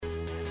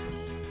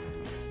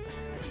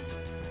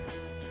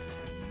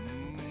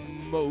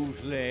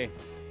Mosley,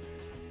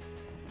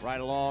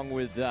 right along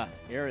with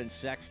Aaron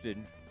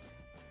Sexton.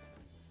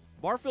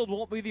 Barfield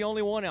won't be the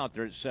only one out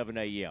there at 7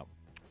 a.m.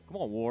 Come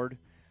on, Ward.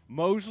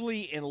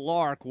 Mosley and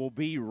Lark will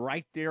be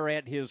right there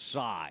at his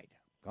side.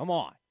 Come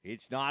on.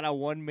 It's not a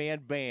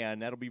one-man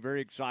band. That'll be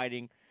very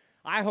exciting.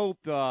 I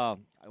hope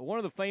one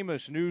of the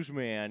famous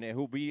newsmen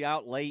who'll be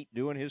out late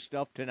doing his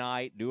stuff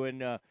tonight,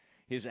 doing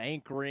his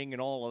anchoring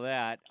and all of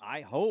that,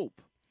 I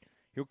hope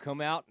he'll come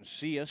out and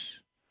see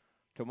us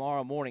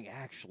tomorrow morning.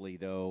 Actually,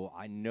 though,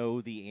 I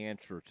know the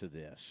answer to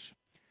this.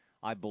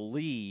 I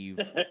believe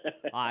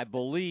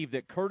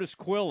that Kurtis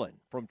Quillin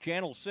from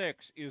Channel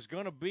 6 is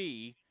going to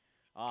be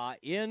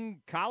in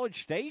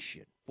College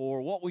Station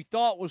for what we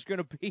thought was going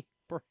to be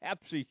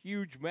perhaps a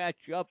huge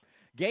matchup.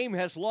 Game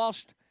has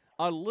lost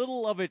a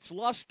little of its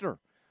luster.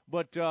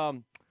 But,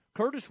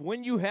 Kurtis,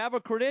 when you have a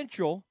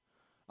credential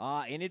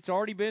and it's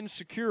already been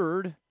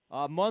secured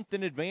a month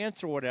in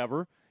advance or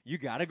whatever, you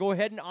got to go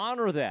ahead and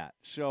honor that.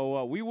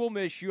 So we will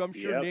miss you. I'm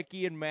sure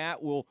Nikki and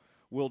Matt will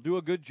do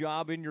a good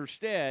job in your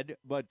stead.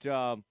 But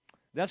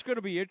that's going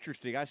to be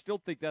interesting. I still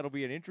think that'll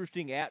be an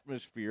interesting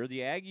atmosphere. The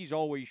Aggies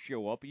always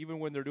show up, even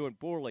when they're doing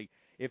poorly.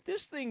 If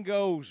this thing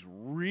goes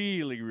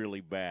really,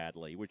 really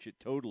badly, which it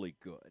totally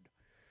could,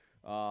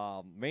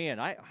 man,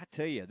 I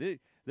tell you,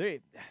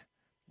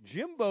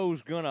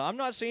 Jimbo's going to – I'm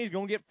not saying he's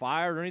going to get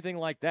fired or anything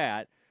like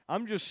that.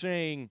 I'm just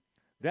saying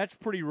that's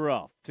pretty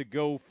rough to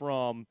go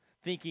from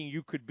thinking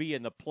you could be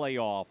in the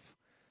playoff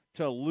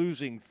to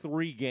losing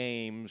 3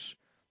 games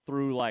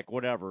through,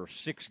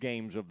 6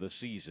 games of the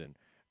season.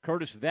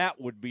 Kurtis, that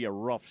would be a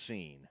rough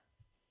scene.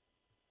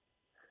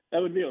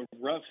 That would be a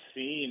rough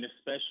scene,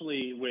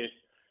 especially with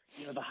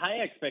the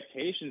high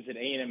expectations that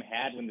A&M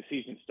had when the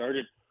season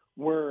started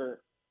were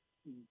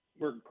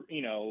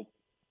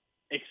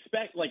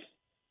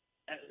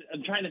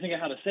I'm trying to think of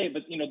how to say it,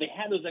 but, they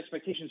had those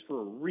expectations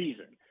for a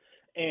reason.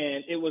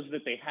 And it was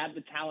that they had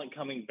the talent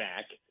coming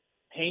back.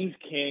 Haynes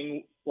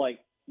King,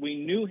 we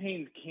knew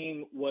Haynes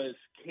King was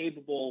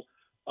capable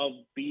of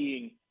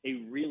being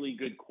a really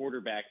good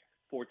quarterback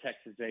for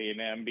Texas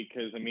A&M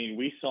because,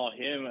 we saw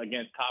him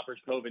against Copper's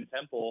Cove and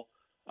Temple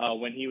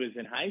when he was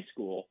in high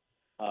school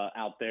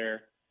out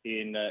there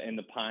in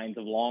the Pines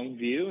of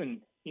Longview.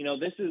 And,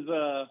 this is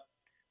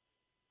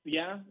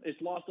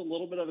it's lost a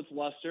little bit of its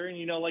luster.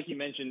 And, like you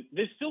mentioned,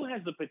 this still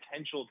has the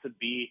potential to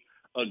be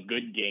a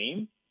good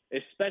game,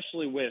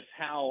 especially with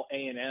how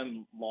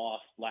A&M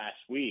lost last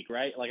week,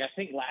 right? I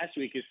think last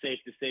week is safe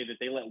to say that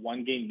they let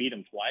one game beat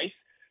them twice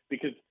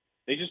because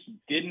they just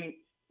didn't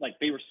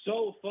they were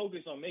so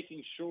focused on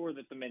making sure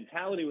that the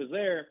mentality was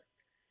there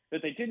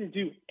that they didn't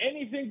do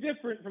anything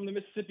different from the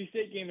Mississippi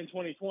State game in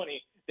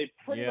 2020. They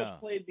pretty much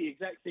played the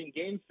exact same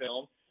game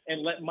film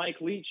and let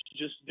Mike Leach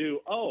just do,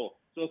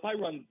 so if I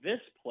run this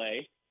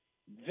play,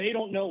 they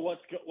don't know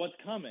what's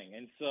coming.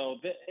 And so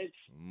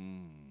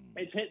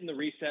it's hitting the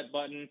reset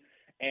button,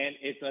 and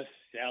it's a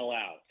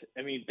sellout.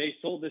 They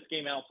sold this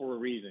game out for a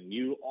reason.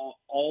 You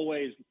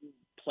always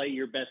play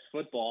your best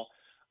football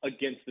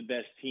against the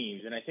best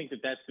teams, and I think that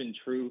that's been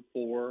true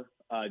for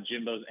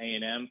Jimbo's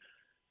A&M.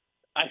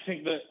 I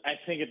think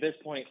at this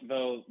point,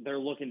 though, they're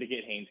looking to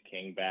get Haynes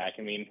King back.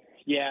 The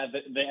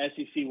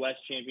SEC West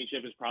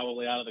Championship is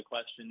probably out of the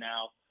question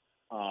now.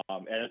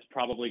 And it's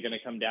probably going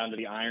to come down to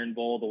the Iron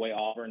Bowl, the way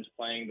Auburn's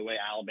playing, the way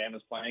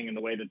Alabama's playing, and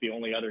the way that the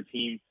only other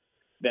team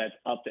that's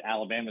up to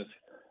Alabama's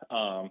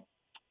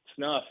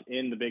snuff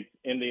in the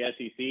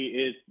SEC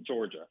is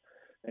Georgia.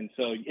 And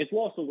so it's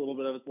lost a little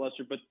bit of its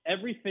luster, but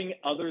everything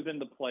other than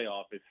the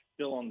playoff is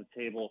still on the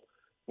table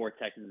for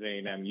Texas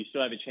A&M. You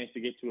still have a chance to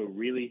get to a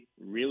really,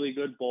 really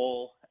good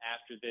bowl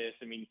after this.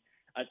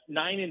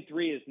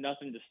 9-3 is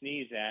nothing to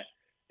sneeze at.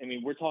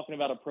 We're talking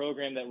about a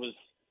program that was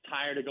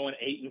tired of going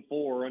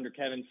 8-4 under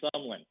Kevin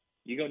Sumlin.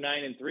 You go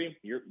 9-3,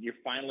 you're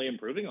finally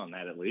improving on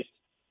that at least.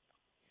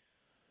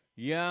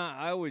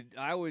 Yeah,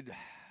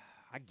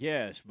 I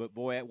guess, but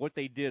boy, what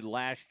they did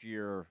last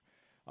year,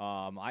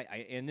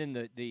 and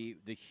then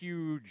the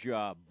huge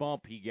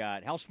bump he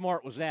got. How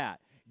smart was that?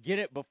 Get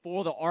it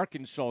before the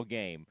Arkansas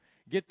game.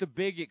 Get the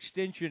big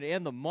extension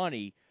and the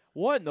money.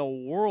 What in the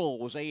world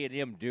was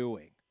A&M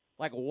doing?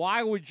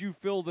 Why would you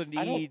feel the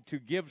need to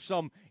give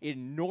some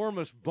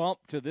enormous bump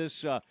to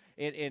this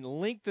and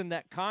lengthen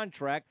that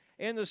contract?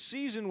 And the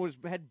season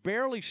had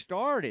barely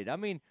started.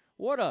 You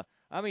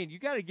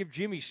got to give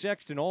Jimmy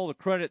Sexton all the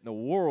credit in the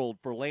world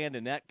for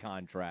landing that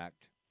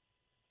contract.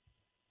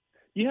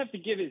 You have to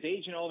give his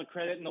agent all the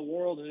credit in the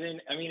world. And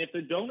then, if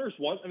the donors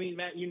want,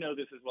 Matt, you know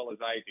this as well as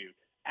I do.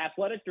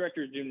 Athletic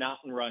directors do not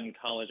run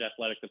college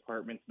athletic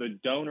departments. The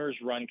donors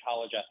run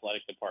college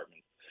athletic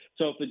departments.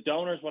 So if the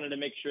donors wanted to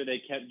make sure they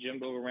kept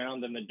Jimbo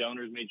around, then the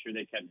donors made sure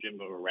they kept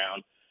Jimbo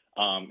around.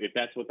 If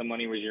that's what the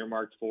money was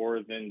earmarked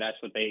for, then that's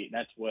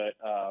what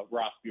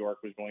Ross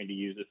Bjork was going to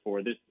use it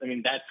for.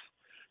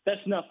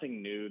 That's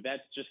nothing new.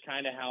 That's just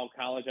kind of how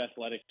college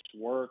athletics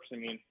works.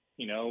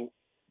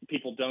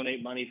 People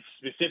donate money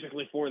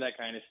specifically for that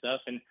kind of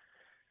stuff. And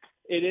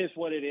It is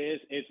what it is.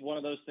 It's one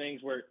of those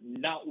things where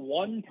not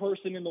one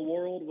person in the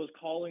world was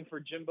calling for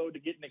Jimbo to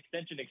get an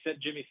extension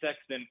except Jimmy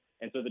Sexton,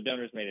 and so the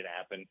donors made it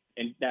happen.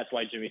 And that's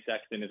why Jimmy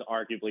Sexton is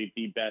arguably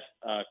the best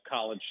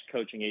college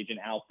coaching agent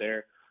out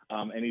there.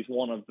 And he's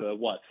one of the,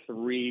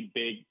 three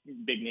big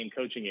name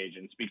coaching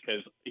agents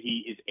because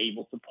he is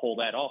able to pull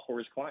that off for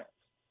his clients.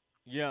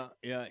 Yeah,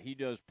 he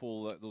does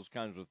pull those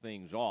kinds of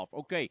things off.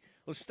 Okay,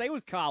 let's stay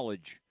with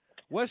college.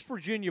 West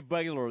Virginia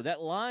Baylor,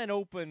 that line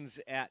opens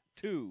at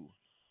 2.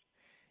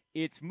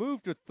 It's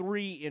moved to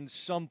 3 in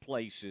some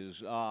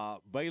places.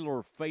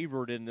 Baylor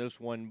favored in this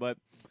one, but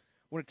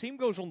when a team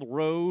goes on the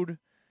road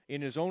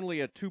and is only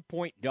a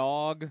 2-point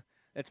dog,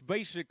 that's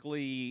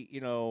basically,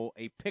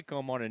 a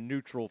pick-em on a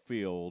neutral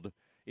field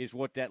is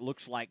what that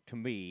looks like to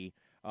me.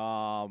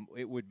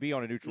 It would be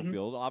on a neutral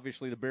field.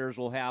 Obviously, the Bears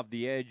will have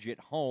the edge at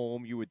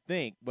home, you would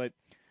think, but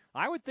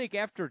I would think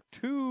after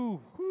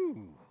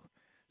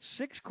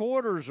 6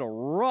 quarters are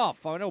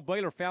rough. I know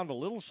Baylor found a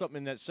little something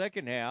in that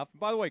second half.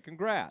 By the way,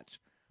 congrats.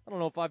 I don't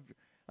know if I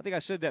think I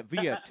said that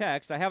via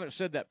text. I haven't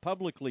said that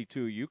publicly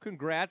to you.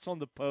 Congrats on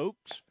the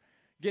Pokes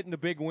getting the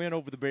big win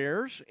over the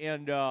Bears.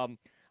 And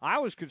I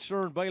was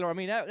concerned, Baylor. I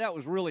mean, that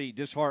was really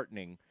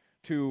disheartening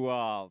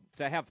to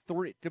have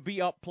 3, to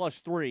be up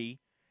 +3.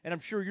 And I'm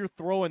sure you're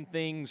throwing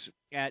things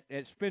at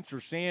Spencer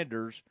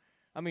Sanders.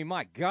 I mean,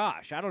 my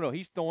gosh, I don't know.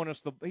 He's throwing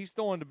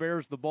the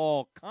Bears the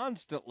ball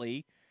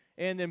constantly,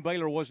 and then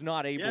Baylor was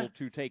not able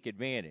to take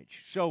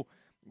advantage. So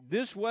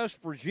this West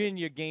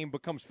Virginia game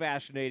becomes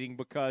fascinating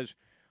because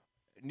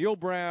Neil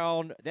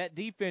Brown, that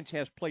defense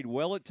has played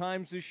well at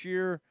times this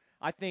year.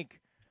 I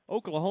think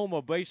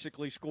Oklahoma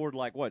basically scored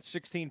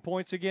 16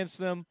 points against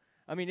them.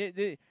 I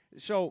mean,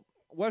 so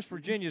West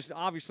Virginia's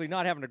obviously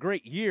not having a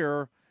great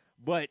year,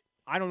 but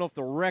I don't know if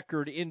the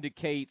record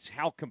indicates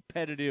how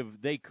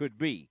competitive they could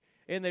be.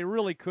 And they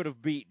really could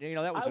have beaten,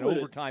 that was an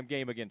overtime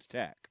game against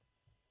Tech.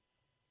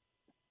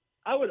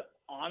 I would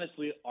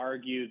honestly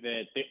argue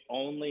that the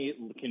only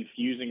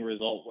confusing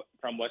result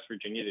from West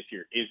Virginia this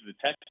year is the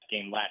Tech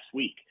game last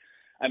week.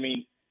 I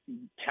mean,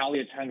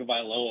 Talia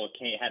Tagovailoa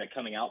had a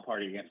coming out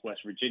party against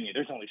West Virginia.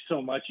 There's only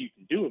so much you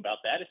can do about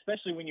that,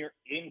 especially when you're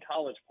in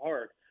College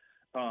Park.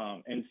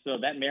 And so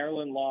that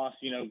Maryland loss,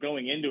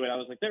 going into it, I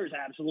was like, there's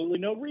absolutely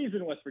no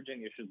reason West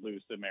Virginia should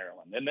lose to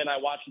Maryland. And then I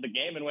watched the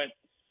game and went,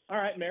 all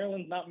right,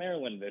 Maryland's not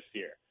Maryland this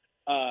year.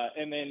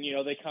 And then,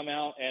 they come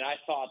out, and I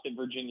thought that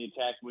Virginia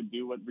Tech would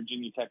do what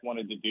Virginia Tech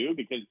wanted to do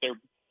because they're,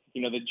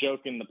 the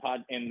joke in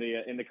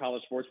the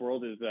college sports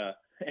world is,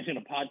 and in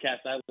a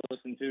podcast I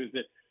listen to, is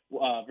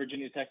that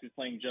Virginia Tech is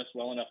playing just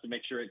well enough to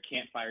make sure it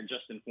can't fire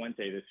Justin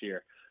Fuente this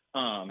year.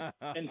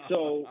 And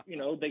so,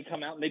 they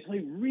come out and they play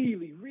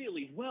really,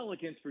 really well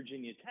against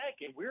Virginia Tech,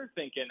 and we're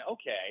thinking,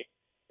 okay,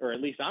 or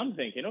at least I'm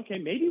thinking, okay,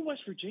 maybe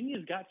West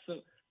Virginia's got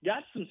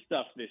some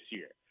stuff this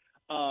year.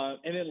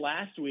 And then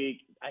last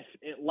week,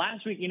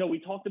 we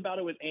talked about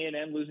it with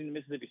A&M losing to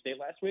Mississippi State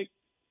last week.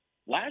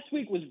 Last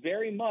week was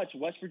very much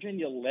West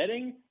Virginia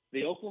letting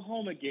the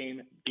Oklahoma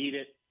game beat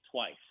it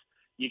twice.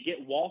 You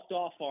get walked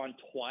off on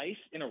twice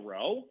in a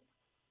row,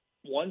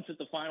 once at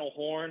the final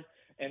horn,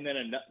 and then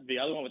the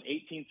other one with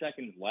 18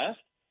 seconds left.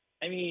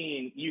 I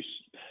mean,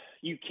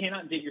 you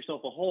cannot dig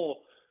yourself a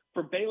hole.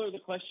 For Baylor, the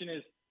question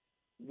is,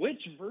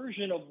 which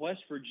version of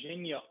West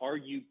Virginia are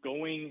you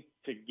going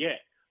to get?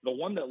 The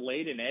one that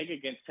laid an egg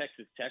against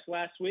Texas Tech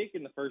last week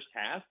in the first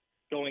half,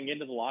 going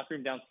into the locker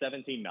room down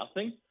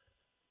 17-0,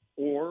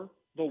 or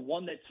the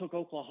one that took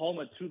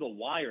Oklahoma to the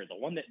wire, the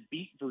one that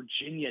beat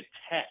Virginia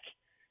Tech?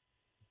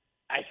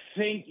 I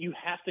think you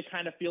have to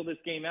kind of feel this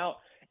game out.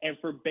 And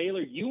for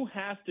Baylor, you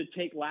have to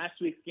take last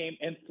week's game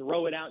and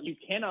throw it out. You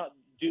cannot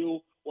do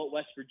what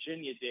West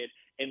Virginia did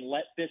and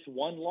let this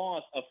one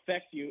loss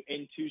affect you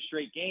in 2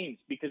 straight games,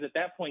 because at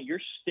that point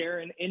you're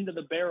staring into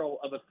the barrel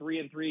of a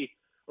 3-3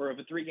 or of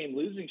a 3-game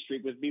losing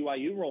streak with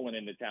BYU rolling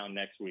into town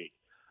next week.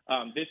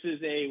 This is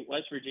a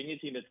West Virginia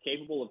team that's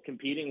capable of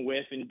competing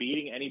with and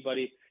beating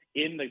anybody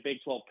in the Big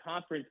 12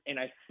 Conference. And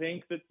I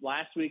think that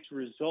last week's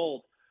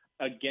result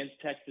against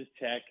Texas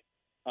Tech,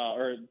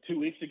 or 2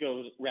 weeks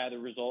ago,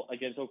 result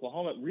against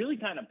Oklahoma, really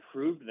kind of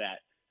proved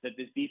that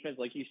this defense,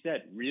 like you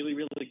said, really,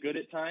 really good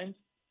at times,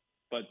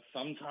 but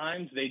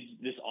sometimes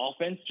this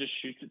offense just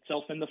shoots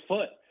itself in the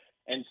foot.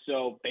 And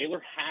so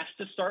Baylor has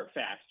to start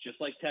fast, just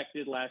like Tech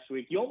did last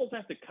week. You almost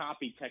have to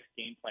copy Tech's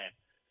game plan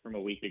from a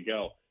week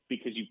ago,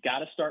 because you've got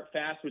to start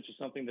fast, which is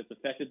something that's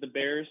affected the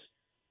Bears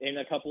in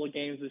a couple of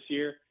games this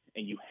year,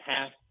 and you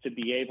have to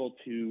be able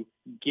to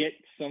get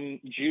some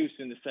juice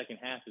in the second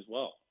half as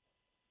well.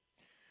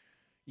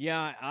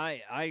 Yeah,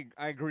 I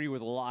agree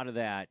with a lot of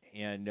that,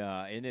 and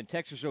then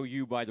Texas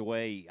OU, by the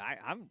way,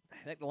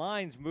 that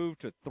line's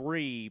moved to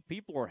 3.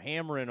 People are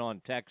hammering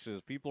on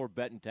Texas. People are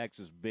betting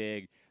Texas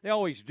big. They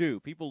always do.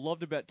 People love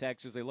to bet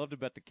Texas. They love to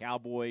bet the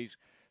Cowboys.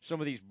 Some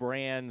of these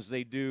brands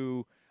they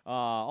do.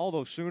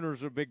 Although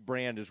Sooners are a big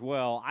brand as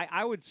well.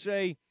 I would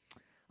say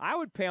I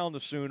would pound the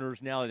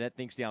Sooners now that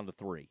thing's down to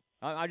 3.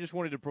 I just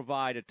wanted to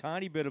provide a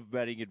tiny bit of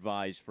betting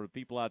advice for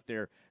people out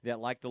there that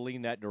like to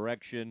lean that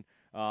direction.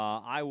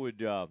 I would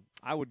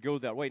go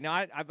that way.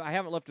 Now, I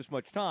haven't left us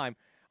much time.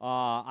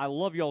 I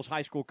love y'all's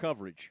high school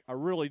coverage. I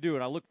really do,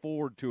 and I look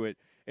forward to it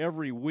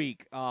every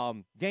week.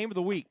 Game of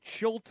the week,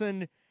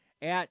 Chilton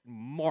at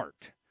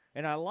Mart.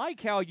 And I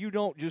like how you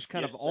don't just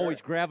kind of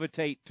always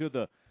gravitate to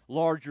the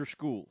larger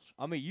schools.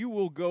 I mean, you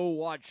will go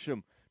watch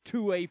some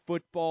 2A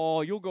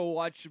football. You'll go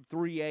watch some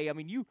 3A. I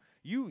mean,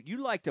 you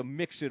like to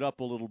mix it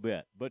up a little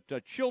bit. But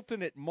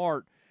Chilton at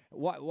Mart,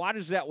 why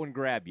does that one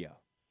grab you?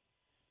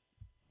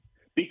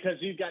 Because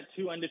you've got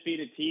two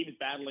undefeated teams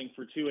battling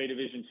for 2A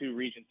Division II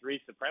Region 3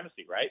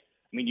 supremacy, right?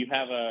 I mean, you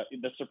have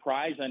the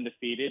surprise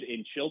undefeated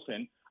in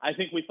Chilton. I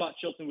think we thought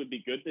Chilton would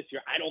be good this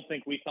year. I don't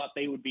think we thought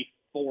they would be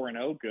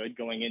 4-0 good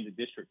going into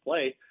district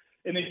play.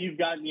 And then you've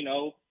got,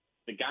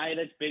 the guy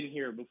that's been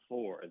here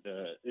before,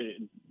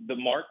 the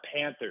Mart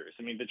Panthers.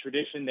 I mean, the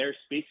tradition there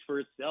speaks for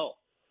itself.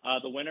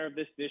 The winner of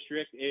this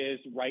district is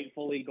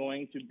rightfully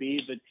going to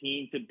be the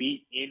team to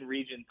beat in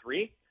Region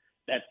 3.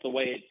 That's the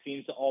way it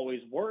seems to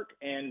always work,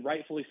 and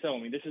rightfully so. I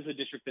mean, this is a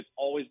district that's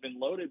always been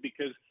loaded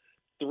because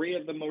three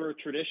of the more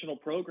traditional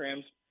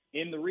programs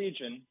in the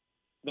region,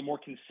 the more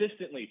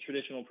consistently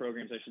traditional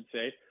programs, I should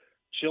say,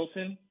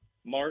 Chilton,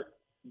 Mart,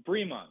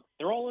 Bremont,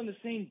 they're all in the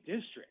same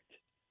district.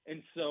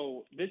 And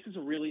so this is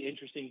a really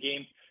interesting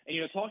game. And,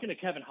 talking to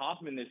Kevin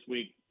Hoffman this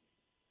week,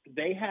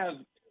 they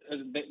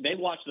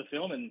watched the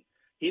film, and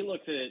he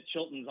looked at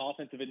Chilton's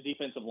offensive and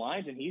defensive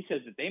lines, and he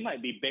says that they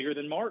might be bigger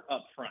than Mart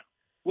up front,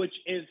 which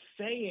is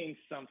saying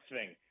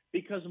something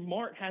because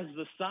Mart has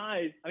the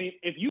size. I mean,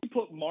 if you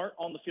put Mart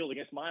on the field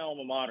against my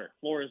alma mater,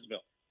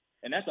 Floresville,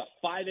 and that's a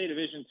 5A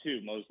Division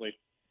II, Mosley,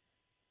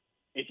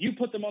 if you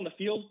put them on the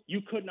field,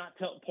 you could not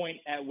point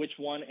at which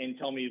one and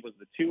tell me it was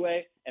the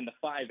 2A and the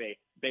 5A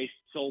based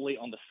solely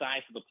on the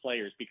size of the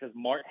players because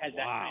Mart has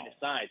that kind of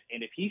size.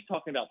 And if he's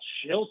talking about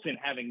Chilton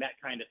having that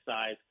kind of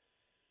size,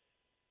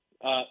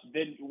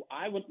 then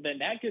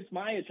that gets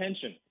my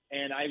attention.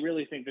 And I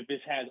really think that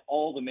this has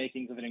all the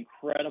makings of an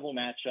incredible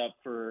matchup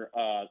for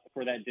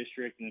that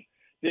district. And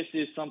this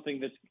is something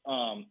that's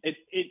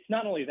it's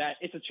not only that,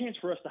 it's a chance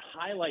for us to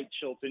highlight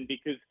Chilton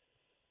because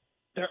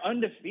they're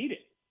undefeated.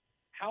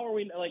 How are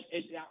we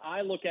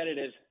I look at it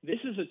as this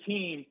is a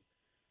team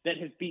that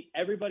has beat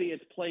everybody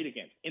it's played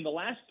against. In the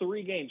last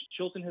 3 games,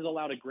 Chilton has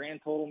allowed a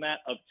grand total, Matt,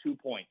 of 2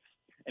 points.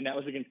 And that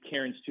was against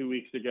Cairns 2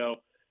 weeks ago.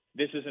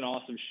 This is an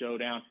awesome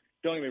showdown.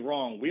 Don't get me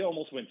wrong, we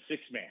almost went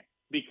 6-man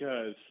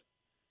because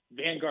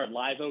Vanguard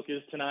Live Oak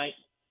is tonight.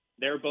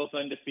 They're both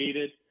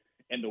undefeated,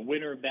 and the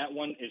winner of that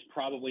one is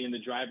probably in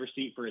the driver's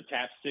seat for a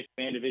TAP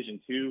 6-man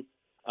Division II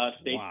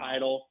state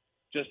title,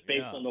 just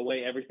based on the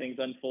way everything's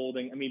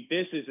unfolding. I mean,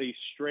 this is a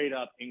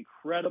straight-up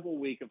incredible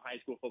week of high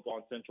school football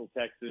in Central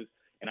Texas,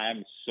 and I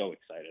am so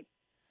excited.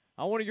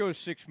 I want to go to a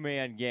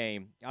 6-man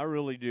game. I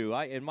really do.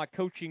 In my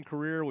coaching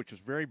career, which was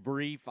very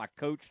brief, I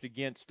coached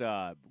against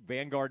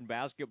Vanguard in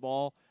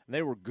basketball, and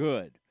they were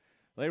good.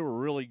 They were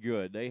really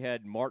good. They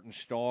had Martin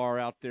Starr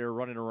out there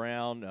running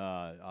around.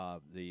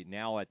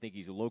 Now I think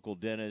he's a local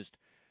dentist.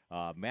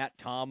 Matt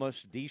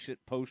Thomas, decent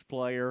post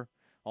player,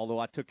 although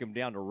I took him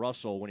down to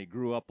Russell when he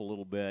grew up a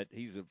little bit.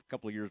 He's a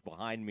couple of years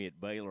behind me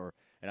at Baylor,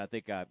 and I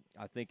think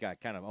I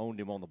kind of owned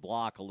him on the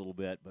block a little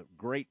bit. But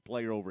great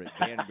player over at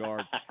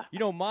Vanguard.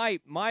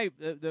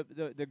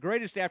 The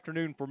greatest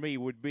afternoon for me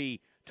would be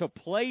to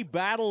play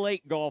Battle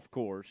Lake Golf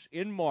Course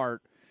in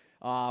Mart,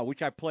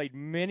 which I played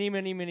many,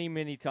 many, many,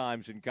 many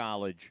times in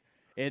college,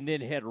 and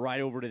then head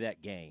right over to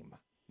that game.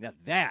 Now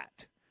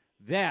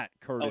that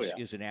Curtis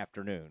is an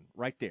afternoon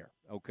right there.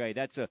 Okay,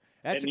 that's a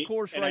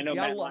course right. And I know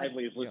Matt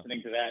Lively is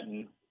listening to that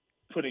and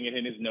putting it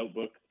in his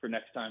notebook for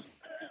next time.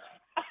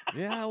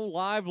 Yeah,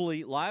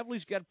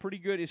 Lively's got pretty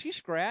good. Is he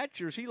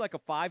scratch or is he like a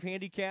 5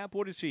 handicap?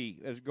 What is he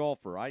as a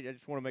golfer? I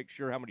just want to make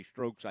sure how many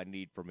strokes I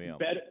need from him.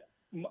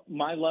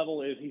 My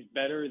level is he's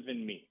better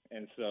than me,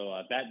 and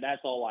so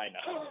that's all I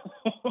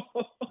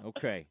know.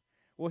 Okay.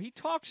 Well, he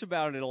talks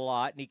about it a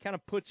lot, and he kind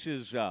of puts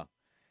his,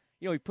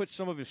 he puts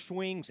some of his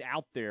swings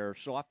out there.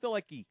 So I feel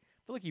like he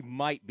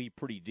might be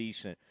pretty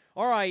decent.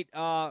 All right.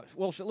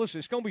 Well, so listen,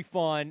 it's going to be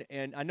fun,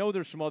 and I know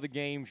there's some other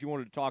games you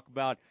wanted to talk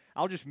about.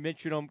 I'll just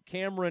mention them.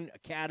 Cameron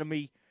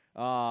Academy.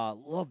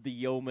 Love the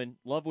Yeomen.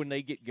 Love when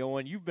they get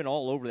going. You've been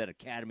all over that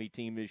Academy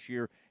team this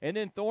year. And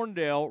then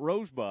Thorndale,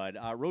 Rosebud.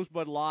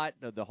 Rosebud Lot,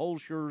 the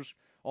Holshires,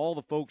 all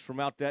the folks from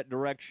out that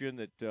direction.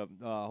 That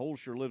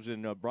Holshire lives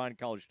in Bryan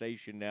College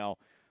Station now,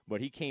 but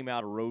he came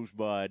out of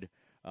Rosebud.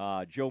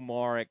 Joe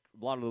Marek,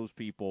 a lot of those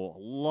people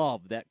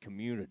love that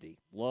community.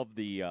 Love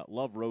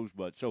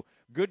Rosebud. So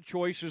good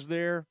choices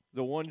there,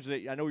 the ones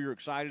that I know you're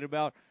excited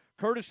about.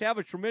 Curtis, have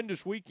a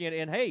tremendous weekend.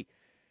 And, hey,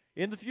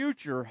 in the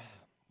future –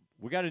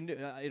 we got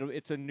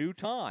it's a new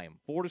time,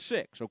 4 to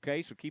 6,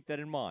 okay? So keep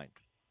that in mind.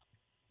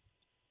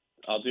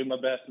 I'll do my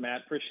best,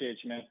 Matt. Appreciate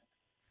you, man.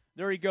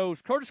 There he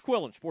goes. Kurtis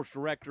Quillin, Sports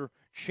Director,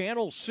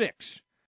 Channel 6.